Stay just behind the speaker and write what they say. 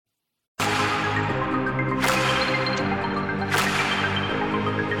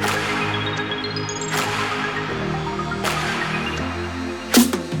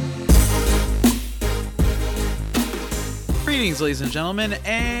Greetings, ladies and gentlemen,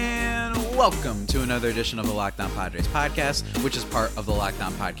 and welcome to another edition of the Locked On Padres podcast, which is part of the Locked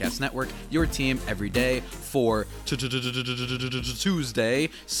On Podcast Network, your team every day for Tuesday,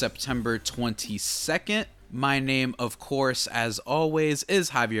 September 22nd. My name, of course, as always,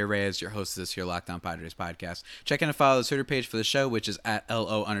 is Javier Reyes, your host of this here Locked On Padres podcast. Check in and follow the Twitter page for the show, which is at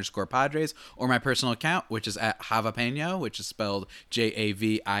LO_Padres, or my personal account, which is at Javapeno, which is spelled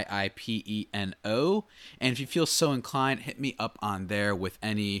JAVIIPENO. And if you feel so inclined, hit me up on there with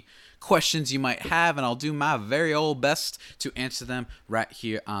any questions you might have, and I'll do my very old best to answer them right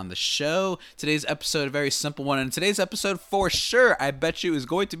here on the show. Today's episode, a very simple one, and today's episode, for sure, I bet you, is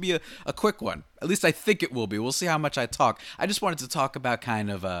going to be a quick one. At least I think it will be. We'll see how much I talk. I just wanted to talk about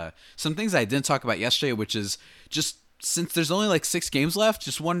kind of some things I didn't talk about yesterday, which is just, since there's only like 6 games left,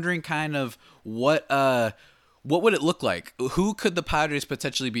 just wondering kind of what would it look like? Who could the Padres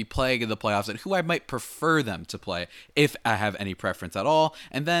potentially be playing in the playoffs, and who I might prefer them to play, if I have any preference at all?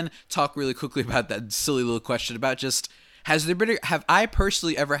 And then talk really quickly about that silly little question about just, have I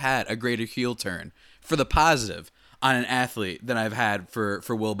personally ever had a greater heel turn for the positive on an athlete than I've had for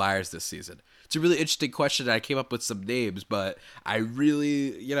Will Byers this season? It's a really interesting question. I came up with some names, but I really,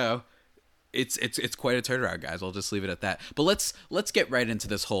 it's quite a turnaround, guys. I'll just leave it at that. But let's get right into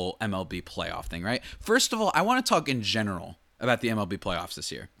this whole MLB playoff thing, right? First of all, I want to talk in general about the MLB playoffs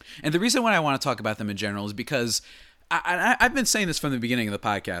this year. And the reason why I want to talk about them in general is because I've been saying this from the beginning of the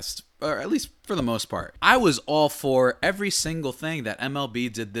podcast, or at least for the most part. I was all for every single thing that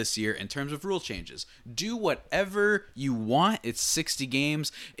MLB did this year in terms of rule changes. Do whatever you want. It's 60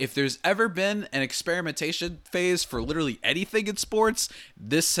 games. If there's ever been an experimentation phase for literally anything in sports,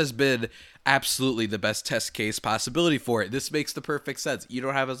 this has been absolutely the best test case possibility for it. This makes the perfect sense. You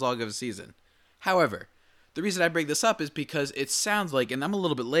don't have as long of a season. However, the reason I bring this up is because it sounds like, and I'm a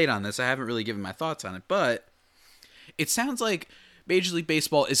little bit late on this, I haven't really given my thoughts on it, but it sounds like Major League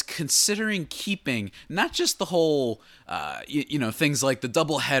Baseball is considering keeping not just the whole, things like the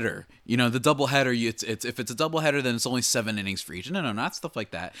doubleheader. The doubleheader, if it's a doubleheader, then it's only 7 innings for each. No, not stuff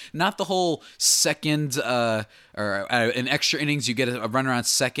like that. Not the whole second in extra innings you get a runner on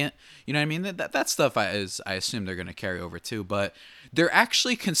second. You know what I mean? That stuff I assume they're going to carry over too. But they're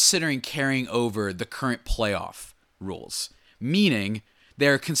actually considering carrying over the current playoff rules, meaning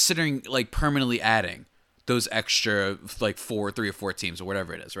they're considering like permanently adding those extra like 3 or 4 teams or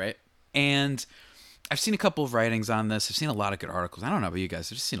whatever it is, right? And I've seen a couple of writings on this. I've seen a lot of good articles. I don't know about you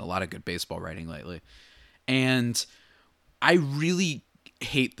guys. I've just seen a lot of good baseball writing lately. And I really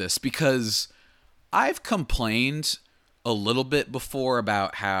hate this because I've complained a little bit before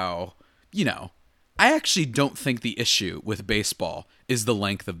about how, I actually don't think the issue with baseball is the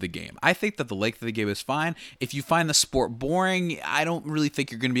length of the game. I think that the length of the game is fine. If you find the sport boring, I don't really think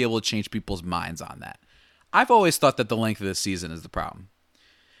you're going to be able to change people's minds on that. I've always thought that the length of the season is the problem.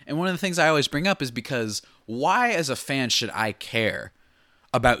 And one of the things I always bring up is because why, as a fan, should I care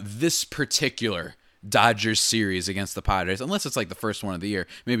about this particular Dodgers series against the Padres, unless it's like the first one of the year,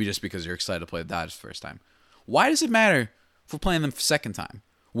 maybe just because you're excited to play the Dodgers the first time. Why does it matter if we're playing them for second time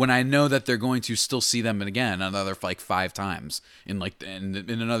when I know that they're going to still see them again another like 5 times in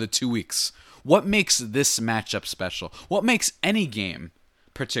another 2 weeks? What makes this matchup special? What makes any game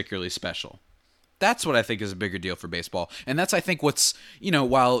particularly special? That's what I think is a bigger deal for baseball. And that's, I think, what's,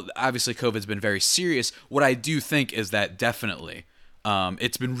 while obviously COVID's been very serious, what I do think is that definitely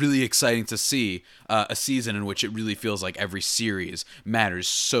it's been really exciting to see a season in which it really feels like every series matters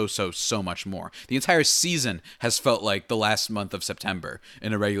so much more. The entire season has felt like the last month of September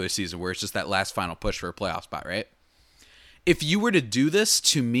in a regular season where it's just that last final push for a playoff spot, right? If you were to do this,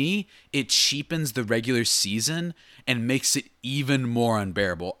 to me, it cheapens the regular season and makes it even more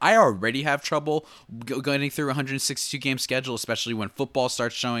unbearable. I already have trouble going through a 162-game schedule, especially when football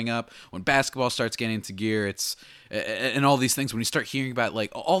starts showing up, when basketball starts getting into gear, and all these things, when you start hearing about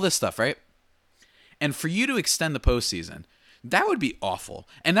like all this stuff, right? And for you to extend the postseason, that would be awful.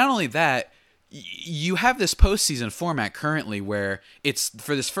 And not only that, you have this postseason format currently where it's,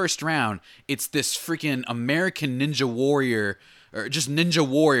 for this first round, it's this freaking American Ninja Warrior, or just Ninja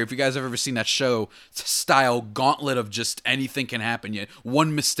Warrior, if you guys have ever seen that show, style gauntlet of just anything can happen.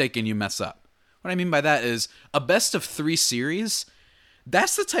 One mistake and you mess up. What I mean by that is a best of 3 series.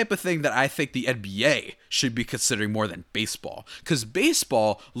 That's the type of thing that I think the NBA should be considering more than baseball. Because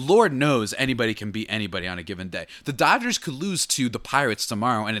baseball, Lord knows anybody can beat anybody on a given day. The Dodgers could lose to the Pirates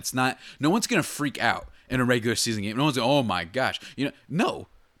tomorrow, and no one's going to freak out in a regular season game. No one's going, oh my gosh. No,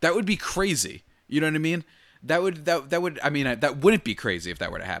 that would be crazy. You know what I mean? That wouldn't be crazy if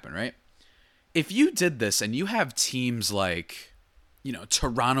that were to happen, right? If you did this and you have teams like,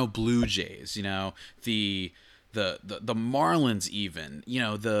 Toronto Blue Jays, the the Marlins, even,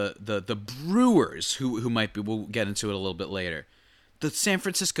 the Brewers, who might be, we'll get into it a little bit later. The San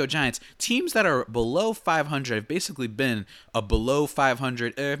Francisco Giants, teams that are below 500 have basically been a below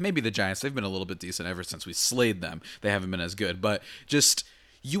 500. Maybe the Giants, they've been a little bit decent ever since we slayed them. They haven't been as good, but just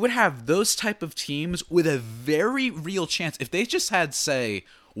you would have those type of teams with a very real chance if they just had, say,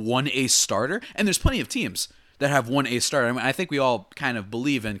 one ace starter. And there's plenty of teams that have one ace starter. I mean, I think we all kind of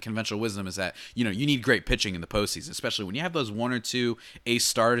believe in conventional wisdom is that, you need great pitching in the postseason, especially when you have those one or two ace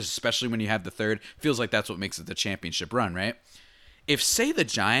starters, especially when you have the third. Feels like that's what makes it the championship run, right? If, say, the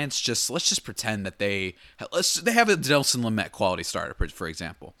Giants let's just pretend that they have a Nelson Lamet quality starter, for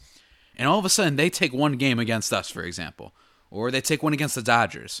example, and all of a sudden they take one game against us, for example, or they take one against the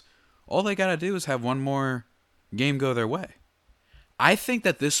Dodgers, all they got to do is have one more game go their way. I think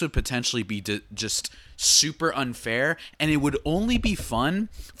that this would potentially be just super unfair, and it would only be fun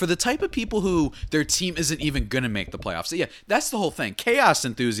for the type of people who their team isn't even going to make the playoffs. So yeah, that's the whole thing. Chaos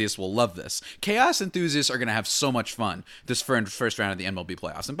enthusiasts will love this. Chaos enthusiasts are going to have so much fun this first round of the MLB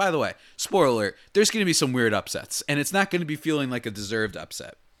playoffs. And by the way, spoiler alert, there's going to be some weird upsets, and it's not going to be feeling like a deserved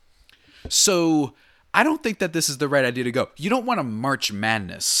upset. So I don't think that this is the right idea to go. You don't want a March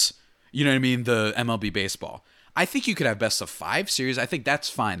Madness, you know what I mean, the MLB baseball. I think you could have best of 5 series. I think that's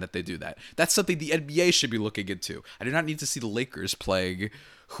fine that they do that. That's something the NBA should be looking into. I do not need to see the Lakers playing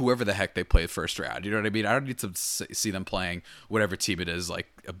whoever the heck they play first round. You know what I mean? I don't need to see them playing whatever team it is, like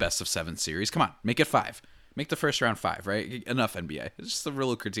a best of 7 series. Come on, make it 5. Make the first round 5, right? Enough, NBA. It's just a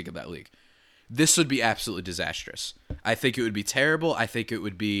real critique of that league. This would be absolutely disastrous. I think it would be terrible. I think it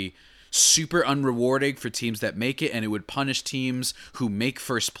would be super unrewarding for teams that make it, and it would punish teams who make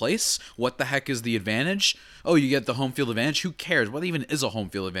first place. What the heck is the advantage? Oh, you get the home field advantage? Who cares? What even is a home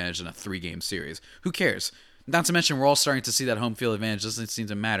field advantage in a 3-game series? Who cares? Not to mention, we're all starting to see that home field advantage doesn't seem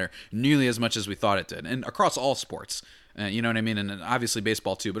to matter nearly as much as we thought it did, and across all sports. You know what I mean? And obviously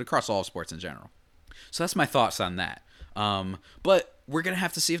baseball too, but across all sports in general. So that's my thoughts on that. But we're going to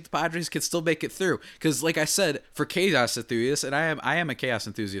have to see if the Padres can still make it through. Because like I said, for chaos enthusiasts, and I am a chaos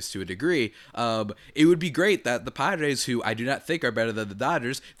enthusiast to a degree, it would be great that the Padres, who I do not think are better than the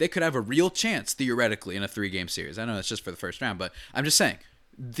Dodgers, they could have a real chance, theoretically, in a 3-game series. I know that's just for the first round, but I'm just saying,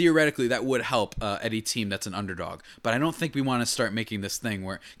 theoretically, that would help any team that's an underdog. But I don't think we want to start making this thing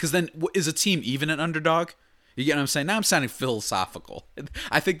where... Because then, is a team even an underdog? You get what I'm saying? Now I'm sounding philosophical.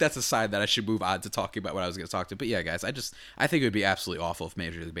 I think that's a side that I should move on to talking about what I was going to talk to. But yeah, guys, I think it would be absolutely awful if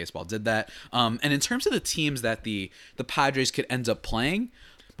Major League Baseball did that. And in terms of the teams that the Padres could end up playing,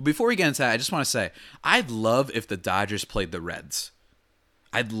 but before we get into that, I just want to say, I'd love if the Dodgers played the Reds.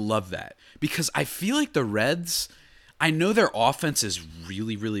 I'd love that. Because I feel like the Reds, I know their offense is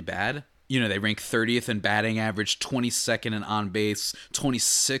really, really bad. You know, they rank 30th in batting average, 22nd in on base,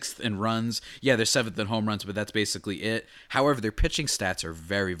 26th in runs. Yeah, they're 7th in home runs, but that's basically it. However, their pitching stats are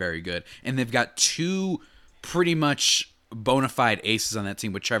very, very good. And they've got 2 pretty much bona fide aces on that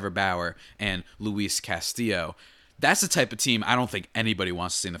team with Trevor Bauer and Luis Castillo. That's the type of team I don't think anybody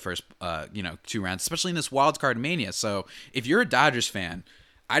wants to see in the first 2 rounds, especially in this wild card mania. So if you're a Dodgers fan,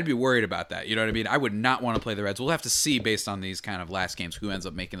 I'd be worried about that. You know what I mean? I would not want to play the Reds. We'll have to see based on these kind of last games who ends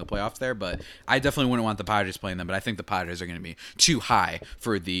up making the playoffs there, but I definitely wouldn't want the Padres playing them, but I think the Padres are going to be too high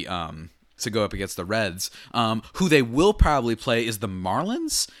for the to go up against the Reds. Who they will probably play is the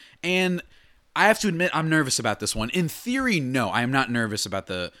Marlins, and I have to admit I'm nervous about this one. In theory, no, I am not nervous about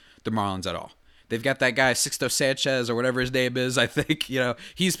the Marlins at all. They've got that guy Sixto Sanchez or whatever his name is. I think,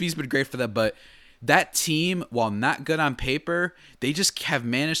 he's been great for them, but that team, while not good on paper, they just have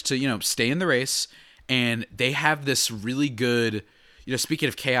managed to, stay in the race, and they have this really good, speaking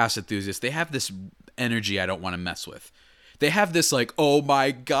of chaos enthusiasts, they have this energy I don't want to mess with. They have this like, oh my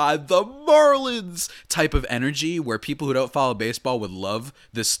God, the Marlins type of energy where people who don't follow baseball would love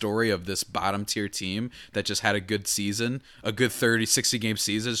this story of this bottom tier team that just had a good season, a good 30, 60 game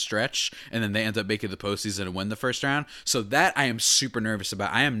season stretch, and then they end up making the postseason and win the first round. So that I am super nervous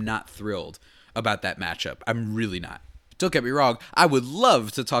about. I am not thrilled about that matchup. I'm really not. Don't get me wrong, I would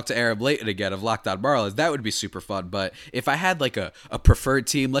love to talk to Arab Layton again of Locked On Marlins. That would be super fun, but if I had like a preferred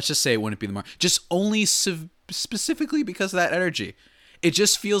team, let's just say it wouldn't be the Marlins, just only specifically because of that energy. It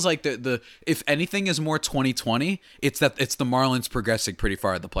just feels like the if anything is more 2020, it's the Marlins progressing pretty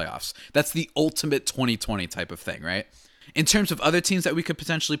far at the playoffs. That's the ultimate 2020 type of thing, right? In terms of other teams that we could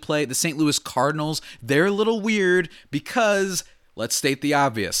potentially play, the St. Louis Cardinals, they're a little weird because, let's state the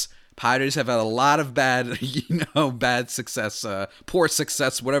obvious, Padres have had a lot of bad success, poor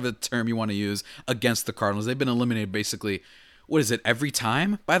success, whatever the term you want to use, against the Cardinals. They've been eliminated basically, every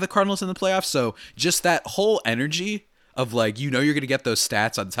time by the Cardinals in the playoffs? So just that whole energy of like, you're going to get those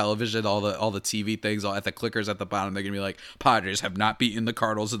stats on television, all the TV things, all at the clickers at the bottom. They're going to be like, Padres have not beaten the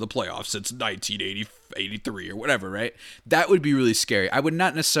Cardinals in the playoffs since 1983 or whatever, right? That would be really scary. I would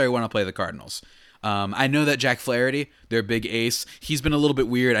not necessarily want to play the Cardinals. I know that Jack Flaherty, their big ace, he's been a little bit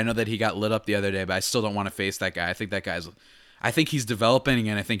weird. I know that he got lit up the other day, but I still don't want to face that guy. I think he's developing,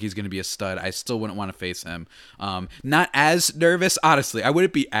 and I think he's going to be a stud. I still wouldn't want to face him. Not as nervous, honestly. I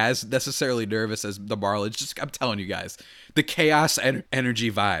wouldn't be as necessarily nervous as the Marlins. I'm telling you guys, the chaos and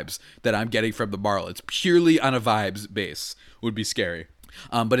energy vibes that I'm getting from the Marlins, purely on a vibes base, would be scary.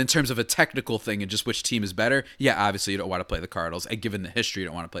 But in terms of a technical thing and just which team is better, yeah, obviously you don't want to play the Cardinals. And given the history, you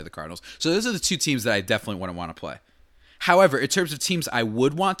don't want to play the Cardinals. So those are the two teams that I definitely wouldn't want to play. However, in terms of teams I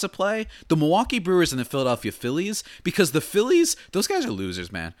would want to play, the Milwaukee Brewers and the Philadelphia Phillies, because the Phillies, those guys are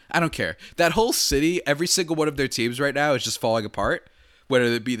losers, man. I don't care. That whole city, every single one of their teams right now is just falling apart, whether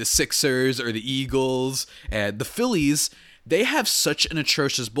it be the Sixers or the Eagles. And the Phillies, they have such an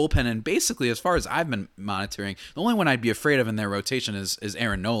atrocious bullpen, and basically, as far as I've been monitoring, the only one I'd be afraid of in their rotation is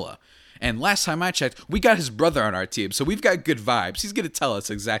Aaron Nola. And last time I checked, we got his brother on our team, so we've got good vibes. He's going to tell us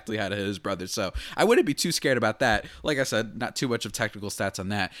exactly how to hit his brother, so I wouldn't be too scared about that. Like I said, not too much of technical stats on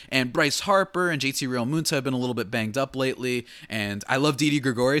that. And Bryce Harper and JT Realmuto have been a little bit banged up lately, and I love Didi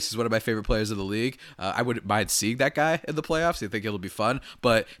Gregorius. He's one of my favorite players of the league. I wouldn't mind seeing that guy in the playoffs. I think it'll be fun,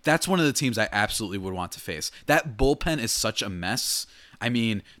 but that's one of the teams I absolutely would want to face. That bullpen is such a mess. I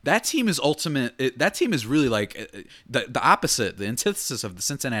mean, that team is that team is really like the opposite, the antithesis of the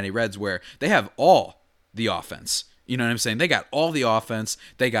Cincinnati Reds, where they have all the offense. You know what I'm saying? They got all the offense.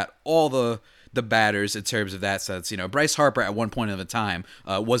 They got all the batters in terms of that sense. Bryce Harper at one point of the time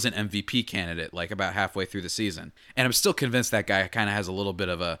was an MVP candidate, like about halfway through the season. And I'm still convinced that guy kind of has a little bit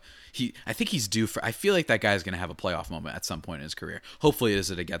of I think he's due for, I feel like that guy's going to have a playoff moment at some point in his career. Hopefully it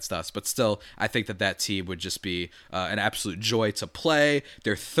isn't against us, but still, I think that team would just be an absolute joy to play.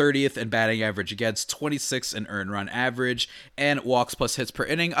 They're 30th in batting average against, 26th in earned run average, and walks plus hits per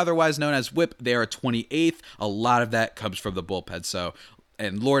inning, otherwise known as WHIP. They are 28th. A lot of that comes from the bullpen, so...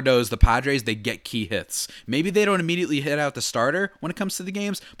 And Lord knows the Padres, they get key hits. Maybe they don't immediately hit out the starter when it comes to the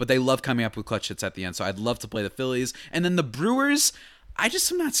games, but they love coming up with clutch hits at the end. So I'd love to play the Phillies. And then the Brewers, I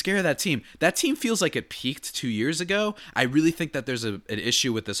just am not scared of that team. That team feels like it peaked 2 years ago. I really think that there's an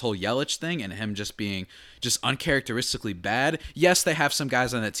issue with this whole Yelich thing and him just being just uncharacteristically bad. Yes, they have some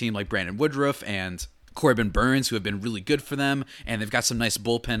guys on that team like Brandon Woodruff and Corbin Burns, who have been really good for them, and they've got some nice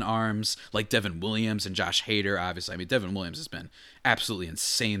bullpen arms like Devin Williams and Josh Hader, obviously. I mean, Devin Williams has been absolutely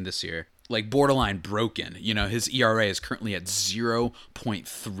insane this year. Like, borderline broken. His ERA is currently at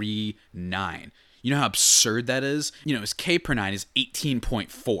 0.39. You know how absurd that is? His K per 9 is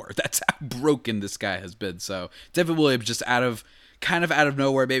 18.4. That's how broken this guy has been. So, Devin Williams just kind of out of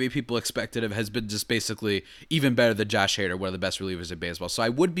nowhere, maybe people expected him, has been just basically even better than Josh Hader, one of the best relievers in baseball. So I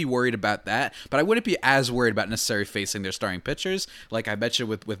would be worried about that, but I wouldn't be as worried about necessarily facing their starting pitchers. Like I mentioned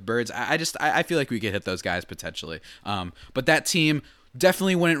with Birds, I feel like we could hit those guys potentially. But that team...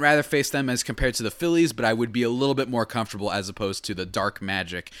 Definitely wouldn't rather face them as compared to the Phillies, but I would be a little bit more comfortable as opposed to the dark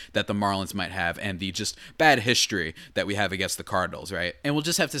magic that the Marlins might have and the just bad history that we have against the Cardinals, right? And we'll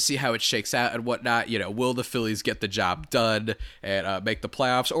just have to see how it shakes out and whatnot. Will the Phillies get the job done and make the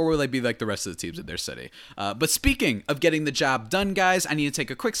playoffs, or will they be like the rest of the teams in their city? But speaking of getting the job done, guys, I need to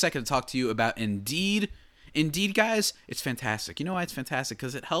take a quick second to talk to you about Indeed. Indeed, guys, it's fantastic. You know why it's fantastic?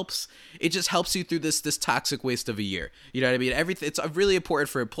 Because it just helps you through this toxic waste of a year. You know what I mean? It's really important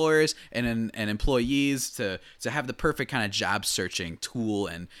for employers and employees to have the perfect kind of job searching tool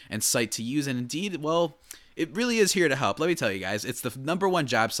and site to use. And Indeed, well, it really is here to help. Let me tell you guys, it's the #1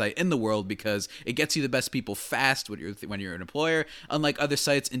 job site in the world because it gets you the best people fast when you're an employer. Unlike other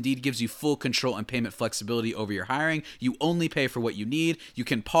sites, Indeed gives you full control and payment flexibility over your hiring. You only pay for what you need. You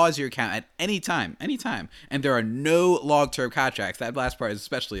can pause your account at any time, and there are no long-term contracts. That last part is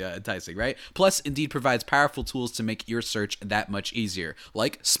especially enticing, right? Plus, Indeed provides powerful tools to make your search that much easier,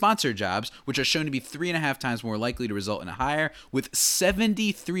 like sponsored jobs, which are shown to be 3.5 times more likely to result in a hire, with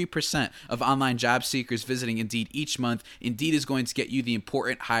 73% of online job seekers visiting Indeed each month. Indeed is going to get you the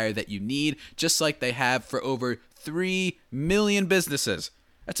important hire that you need, just like they have for over 3 million businesses.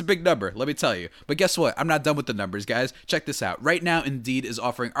 That's a big number, let me tell you. But guess what? I'm not done with the numbers, guys. Check this out. Right now, Indeed is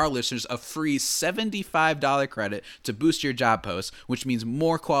offering our listeners a free $75 credit to boost your job post, which means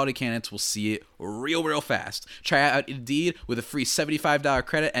more quality candidates will see it real fast. Try out Indeed with a free $75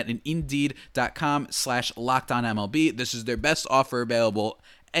 credit at Indeed.com/LockedOnMLB. This is their best offer available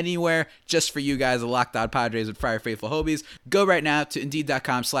anywhere just for you guys, the Locked On Padres and Friar Faithful Hobies. Go right now to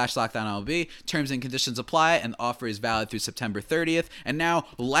Indeed.com/LockedOnMLB. Terms and conditions apply, and the offer is valid through September 30th. And now,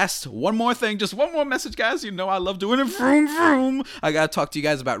 one more thing, just one more message, guys. You know I love doing it. Vroom, vroom. I got to talk to you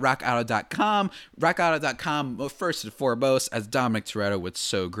guys about RockAuto.com. RockAuto.com, first and foremost, as Dominic Toretto would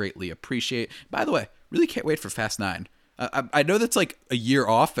so greatly appreciate. By the way, really can't wait for Fast 9. I know that's like a year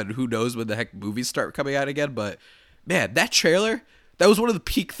off, and who knows when the heck movies start coming out again, but man, that trailer, that was one of the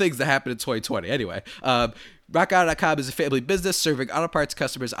peak things that happened in 2020. Anyway, RockAuto.com is a family business serving auto parts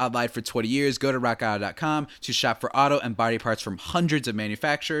customers online for 20 years. Go to RockAuto.com to shop for auto and body parts from hundreds of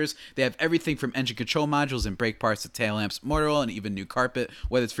manufacturers. They have everything from engine control modules and brake parts to tail lamps, motor oil, and even new carpet.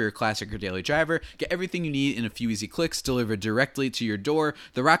 Whether it's for your classic or daily driver, get everything you need in a few easy clicks delivered directly to your door.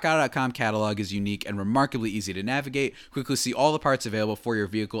 The RockAuto.com catalog is unique and remarkably easy to navigate. Quickly see all the parts available for your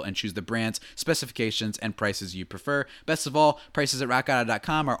vehicle and choose the brands, specifications, and prices you prefer. Best of all, prices at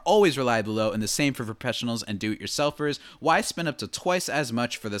RockAuto.com are always reliably low, and the same for professionals and do-it-yourselfers. Why spend up to twice as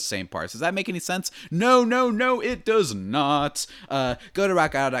much for the same parts? Does that make any sense? No, it does not. Go to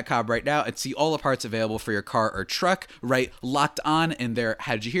RockAuto.com right now and see all the parts available for your car or truck. Right, Locked On in their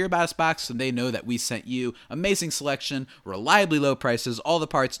How Did You Hear About Us box, so they know that we sent you. Amazing selection, reliably low prices, all the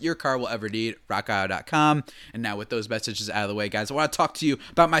parts your car will ever need. RockAuto.com. And now with those messages out of the way, guys, I want to talk to you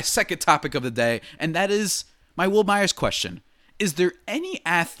about my second topic of the day, and that is my Wil Myers question. Is there any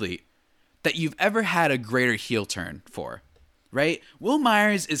athlete that you've ever had a greater heel turn for, right? Wil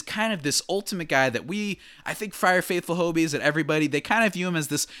Myers is kind of this ultimate guy that I think Friar Faithful Hobies and everybody, they kind of view him as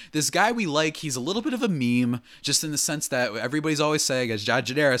this guy we like. He's a little bit of a meme, just in the sense that everybody's always saying, as John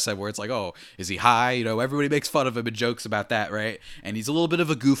Janera said, where it's like, oh, is he high? You know, everybody makes fun of him and jokes about that, right? And he's a little bit of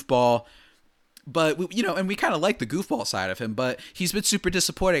a goofball. But, and we kind of like the goofball side of him, but he's been super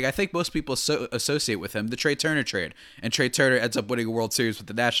disappointing. I think most people associate with him the Trey Turner trade, and Trey Turner ends up winning a World Series with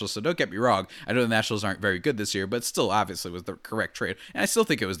the Nationals, so don't get me wrong. I know the Nationals aren't very good this year, but still obviously was the correct trade, and I still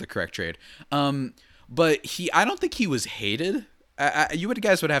think it was the correct trade. But I don't think he was hated. You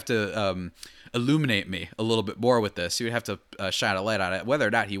guys would have to illuminate me a little bit more with this. You would have to shine a light on it, whether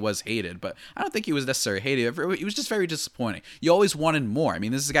or not he was hated. But I don't think he was necessarily hated. He was just very disappointing. You always wanted more. I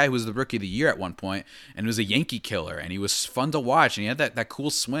mean, this is a guy who was the Rookie of the Year at one point and was a Yankee killer, and he was fun to watch, and he had that cool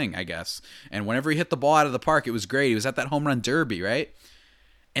swing, I guess. And whenever he hit the ball out of the park, it was great. He was at that home run derby, right?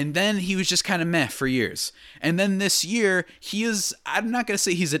 And then he was just kind of meh for years. And then this year, I'm not going to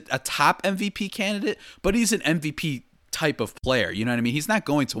say he's a top MVP candidate, but he's an MVP type of player, you know what I mean? He's not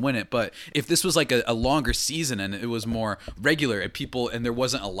going to win it, but if this was like a longer season and it was more regular and there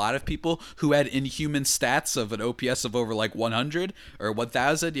wasn't a lot of people who had inhuman stats of an OPS of over like 100 or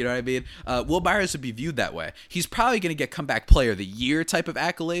 1,000, you know what I mean? Wil Myers would be viewed that way. He's probably going to get comeback player of the year type of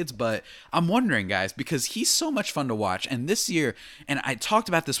accolades, but I'm wondering, guys, because he's so much fun to watch, and this year, and I talked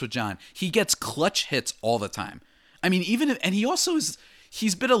about this with John, he gets clutch hits all the time. I mean,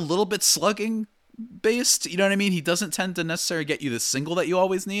 he's been a little bit slugging based, you know what I mean? He doesn't tend to necessarily get you the single that you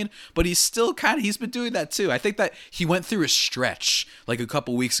always need, but he's been doing that too. I think that he went through a stretch like a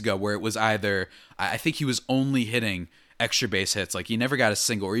couple weeks ago where it was either, I think he was only hitting extra base hits, like he never got a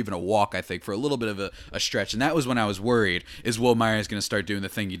single or even a walk, I think, for a little bit of a stretch, and that was when I was worried, is Wil Myers going to start doing the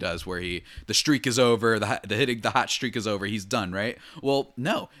thing he does where the streak is over, the hot streak is over, he's done, right? Well,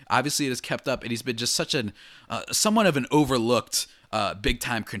 no, obviously it has kept up, and he's been just such somewhat of an overlooked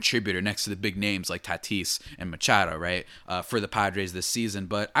big-time contributor next to the big names like Tatis and Machado, right, for the Padres this season.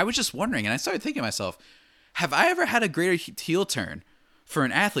 But I was just wondering, and I started thinking to myself, have I ever had a greater heel turn for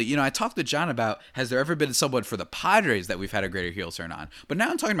an athlete? You know, I talked to John about, has there ever been someone for the Padres that we've had a greater heel turn on? But now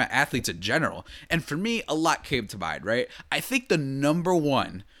I'm talking about athletes in general. And for me, a lot came to mind, right? I think the number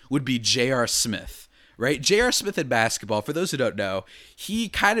one would be J.R. Smith. Right? J.R. Smith in basketball, for those who don't know, he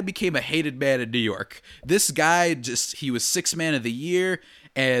kind of became a hated man in New York. This guy he was sixth man of the year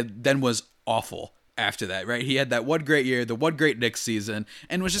and then was awful after that, right? He had that one great year, the one great Knicks season,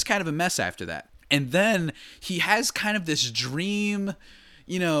 and was just kind of a mess after that. And then he has kind of this dream,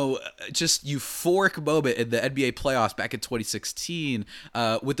 just euphoric moment in the NBA playoffs back in 2016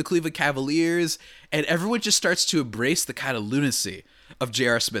 with the Cleveland Cavaliers, and everyone just starts to embrace the kind of lunacy of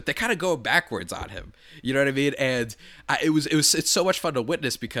J.R. Smith. They kind of go backwards on him. You know what I mean? And it's so much fun to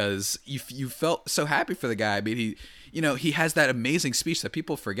witness because you felt so happy for the guy. I mean, he has that amazing speech that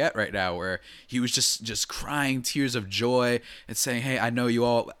people forget right now where he was just crying tears of joy and saying, hey, I know you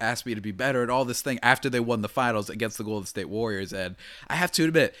all asked me to be better and all this thing after they won the finals against the Golden State Warriors. And I have to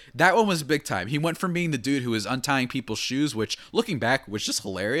admit, that one was big time. He went from being the dude who was untying people's shoes, which looking back was just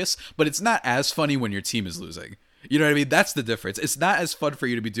hilarious, but it's not as funny when your team is losing. You know what I mean? That's the difference. It's not as fun for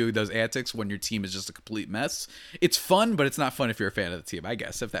you to be doing those antics when your team is just a complete mess. It's fun, but it's not fun if you're a fan of the team, I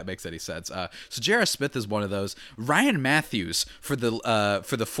guess, if that makes any sense. So J.R. Smith is one of those. Ryan Matthews for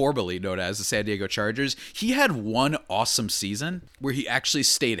the formerly known as the San Diego Chargers, he had one awesome season where he actually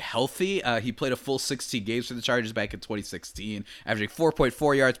stayed healthy. He played a full 16 games for the Chargers back in 2016, averaging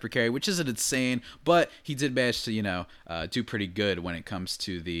 4.4 yards per carry, which isn't insane, but he did manage to, do pretty good when it comes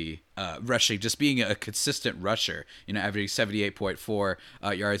to the rushing, just being a consistent rusher, averaging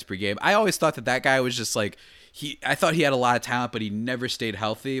 78.4 yards per game. I always thought that guy was just like, I thought he had a lot of talent, but he never stayed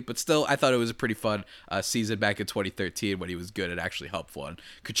healthy. But still, I thought it was a pretty fun season back in 2013 when he was good and actually helpful and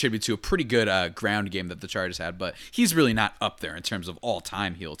contributed to a pretty good ground game that the Chargers had. But he's really not up there in terms of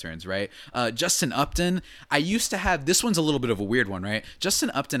all-time heel turns, right? Justin Upton, I used to have, this one's a little bit of a weird one, right?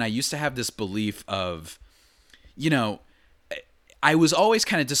 Justin Upton, I used to have this belief of, I was always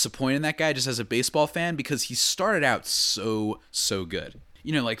kind of disappointed in that guy just as a baseball fan because he started out so good.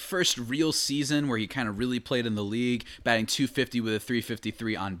 First real season where he kind of really played in the league, batting .250 with a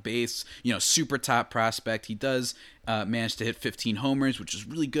 .353 on base, super top prospect. He does manage to hit 15 homers, which is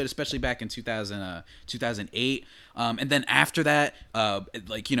really good, especially back in 2008. And then after that,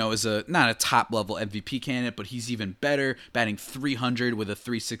 is not a top level MVP candidate, but he's even better, batting .300 with a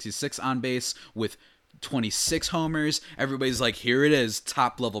 .366 on base with 26 homers. Everybody's like, here it is,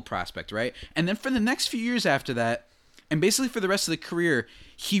 top level prospect, right? And then for the next few years after that, and basically for the rest of the career,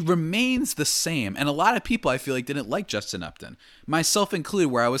 he remains the same. And a lot of people, I feel like, didn't like Justin Upton, myself included,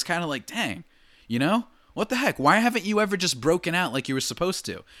 where I was kind of like, dang, what the heck? Why haven't you ever just broken out like you were supposed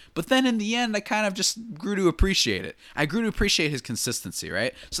to? But then in the end, I kind of just grew to appreciate it. I grew to appreciate his consistency,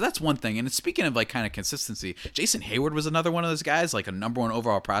 right? So that's one thing. And speaking of kind of consistency, Jason Hayward was another one of those guys, like a number one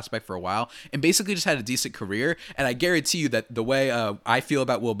overall prospect for a while, and basically just had a decent career. And I guarantee you that the way I feel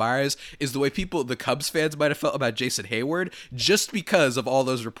about Will Myers is the way the Cubs fans might have felt about Jason Hayward, just because of all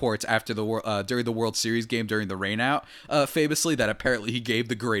those reports after during the World Series game during the rainout, famously, that apparently he gave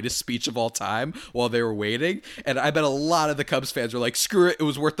the greatest speech of all time while they were waiting. And I bet a lot of the Cubs fans were like, screw it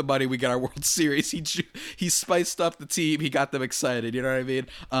was worth the money, we got our World Series. He spiced up the team, he got them excited, you know what I mean?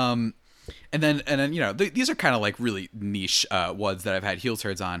 And then these are kind of like really niche ones that I've had heel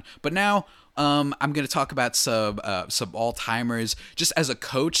turns on, but now I'm going to talk about some all-timers. Just as a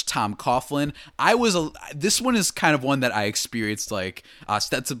coach, Tom Coughlin. This one is kind of one that I experienced, like,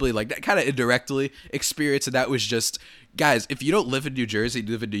 ostensibly, like, kind of indirectly experienced, and that was just, guys, if you don't live in New Jersey, you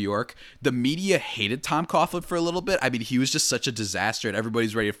live in New York, the media hated Tom Coughlin for a little bit. I mean, he was just such a disaster, and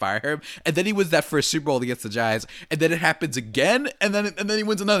everybody's ready to fire him. And then he wins that first Super Bowl against the Giants, and then it happens again, and then he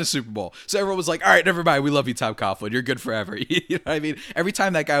wins another Super Bowl. So everyone was like, all right, never mind, we love you, Tom Coughlin. You're good forever. You know what I mean? Every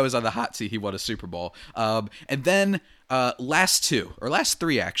time that guy was on the hot seat, he won a Super Bowl. And then last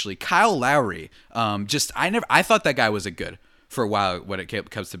three, actually, Kyle Lowry. I thought that guy wasn't good for a while when it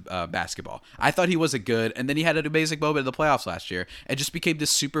comes to basketball. I thought he wasn't good, and then he had an amazing moment in the playoffs last year and just became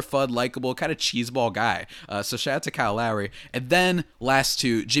this super fun, likable, kind of cheeseball guy. So shout out to Kyle Lowry. And then last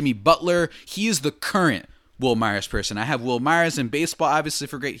two, Jimmy Butler. He is the current Will Myers person. I have Will Myers in baseball, obviously,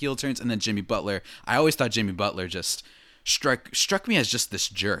 for great heel turns, and then Jimmy Butler. I always thought Jimmy Butler just struck me as just this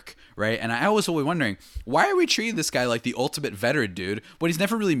jerk, right? And I was always wondering, why are we treating this guy like the ultimate veteran dude when he's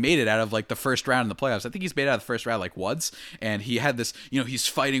never really made it out of like the first round in the playoffs? I think he's made it out of the first round like once, and he had this, he's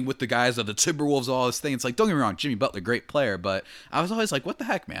fighting with the guys of the Timberwolves, all this thing. It's like, don't get me wrong, Jimmy Butler, great player, but I was always like, what the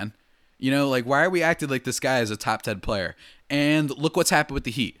heck, man? Why are we acting like this guy is a top 10 player? And look what's happened with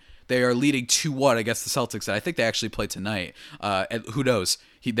the Heat. They are leading 2-1 against the Celtics, and I think they actually play tonight. And who knows?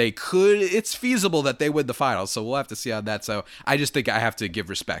 It's feasible that they win the finals, so we'll have to see on that. So I just think I have to give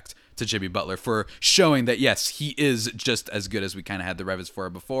respect to Jimmy Butler for showing that, yes, he is just as good as we kind of had the Revs for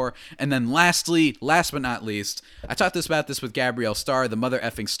before. And then lastly, last but not least, I talked about this with Gabrielle Starr, the mother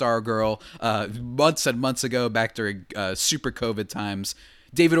effing Star girl, months and months ago, back during super COVID times.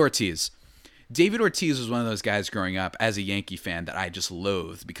 David Ortiz. David Ortiz was one of those guys growing up as a Yankee fan that I just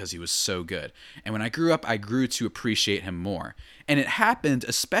loathed because he was so good. And when I grew up, I grew to appreciate him more. And it happened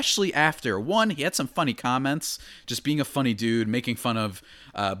especially after, one, he had some funny comments, just being a funny dude, making fun of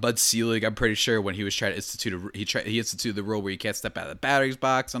Bud Selig, I'm pretty sure, when he was trying to he instituted the rule where you can't step out of the batter's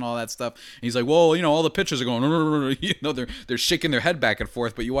box and all that stuff. And he's like, well, all the pitchers are going, they're shaking their head back and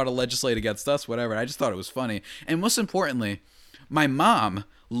forth, but you want to legislate against us, whatever. And I just thought it was funny. And most importantly, my mom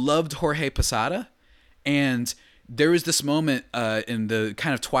loved Jorge Posada, and there was this moment in the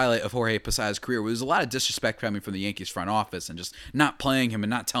kind of twilight of Jorge Posada's career where there was a lot of disrespect coming from the Yankees front office and just not playing him and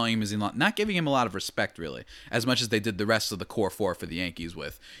not telling him not giving him a lot of respect, really, as much as they did the rest of the core four for the Yankees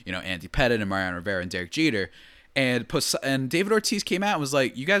with Andy Pettitte and Mariano Rivera and Derek Jeter. And David Ortiz came out and was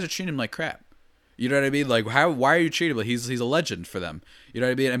like, you guys are treating him like crap. You know what I mean? Like, why are you treated like he's a legend for them? You know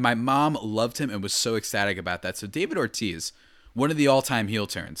what I mean? And my mom loved him and was so ecstatic about that. So David Ortiz, one of the all-time heel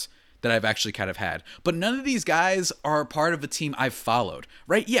turns that I've actually kind of had. But none of these guys are part of a team I've followed,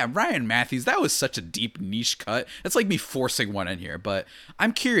 right? Yeah, Ryan Matthews, that was such a deep niche cut. It's like me forcing one in here. But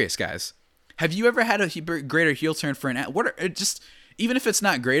I'm curious, guys. Have you ever had a greater heel turn for even if it's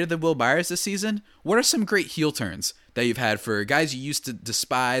not greater than Will Byers this season, what are some great heel turns that you've had for guys you used to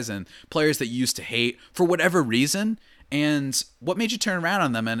despise and players that you used to hate for whatever reason? And what made you turn around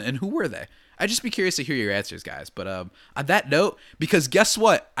on them, and who were they? I'd just be curious to hear your answers, guys. But on that note, because guess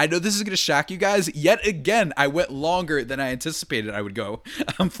what? I know this is going to shock you guys. Yet again, I went longer than I anticipated I would go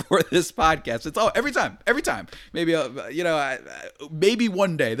for this podcast. It's every time. Maybe, maybe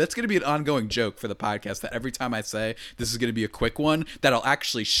one day. That's going to be an ongoing joke for the podcast, that every time I say this is going to be a quick one, that I'll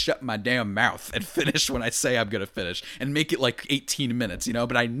actually shut my damn mouth and finish when I say I'm going to finish and make it like 18 minutes,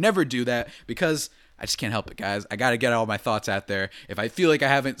 But I never do that because I just can't help it, guys. I got to get all my thoughts out there. If I feel like I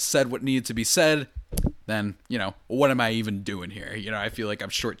haven't said what needed to be said, then, what am I even doing here? I feel like I'm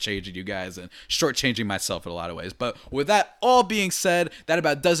shortchanging you guys and shortchanging myself in a lot of ways. But with that all being said, that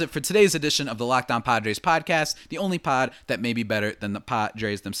about does it for today's edition of the Locked On Padres podcast, the only pod that may be better than the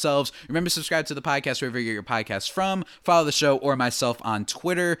Padres themselves. Remember to subscribe to the podcast wherever you get your podcasts from. Follow the show or myself on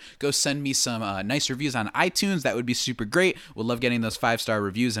Twitter. Go send me some nice reviews on iTunes. That would be super great. We'll love getting those 5-star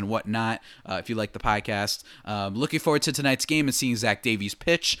reviews and whatnot if you like the podcast. Looking forward to tonight's game and seeing Zach Davies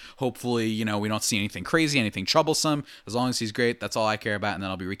pitch. Hopefully, we don't see anything crazy, anything troublesome. As long as he's great, that's all I care about, and then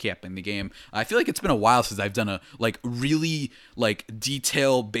I'll be recapping the game. I feel like it's been a while since I've done a really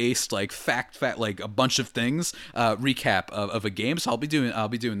detail based fact like a bunch of things recap of a game. So I'll be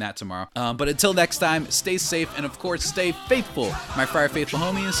doing that tomorrow. But until next time, stay safe and of course stay faithful, my Friar Faithful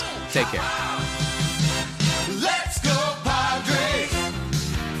homies. Take care.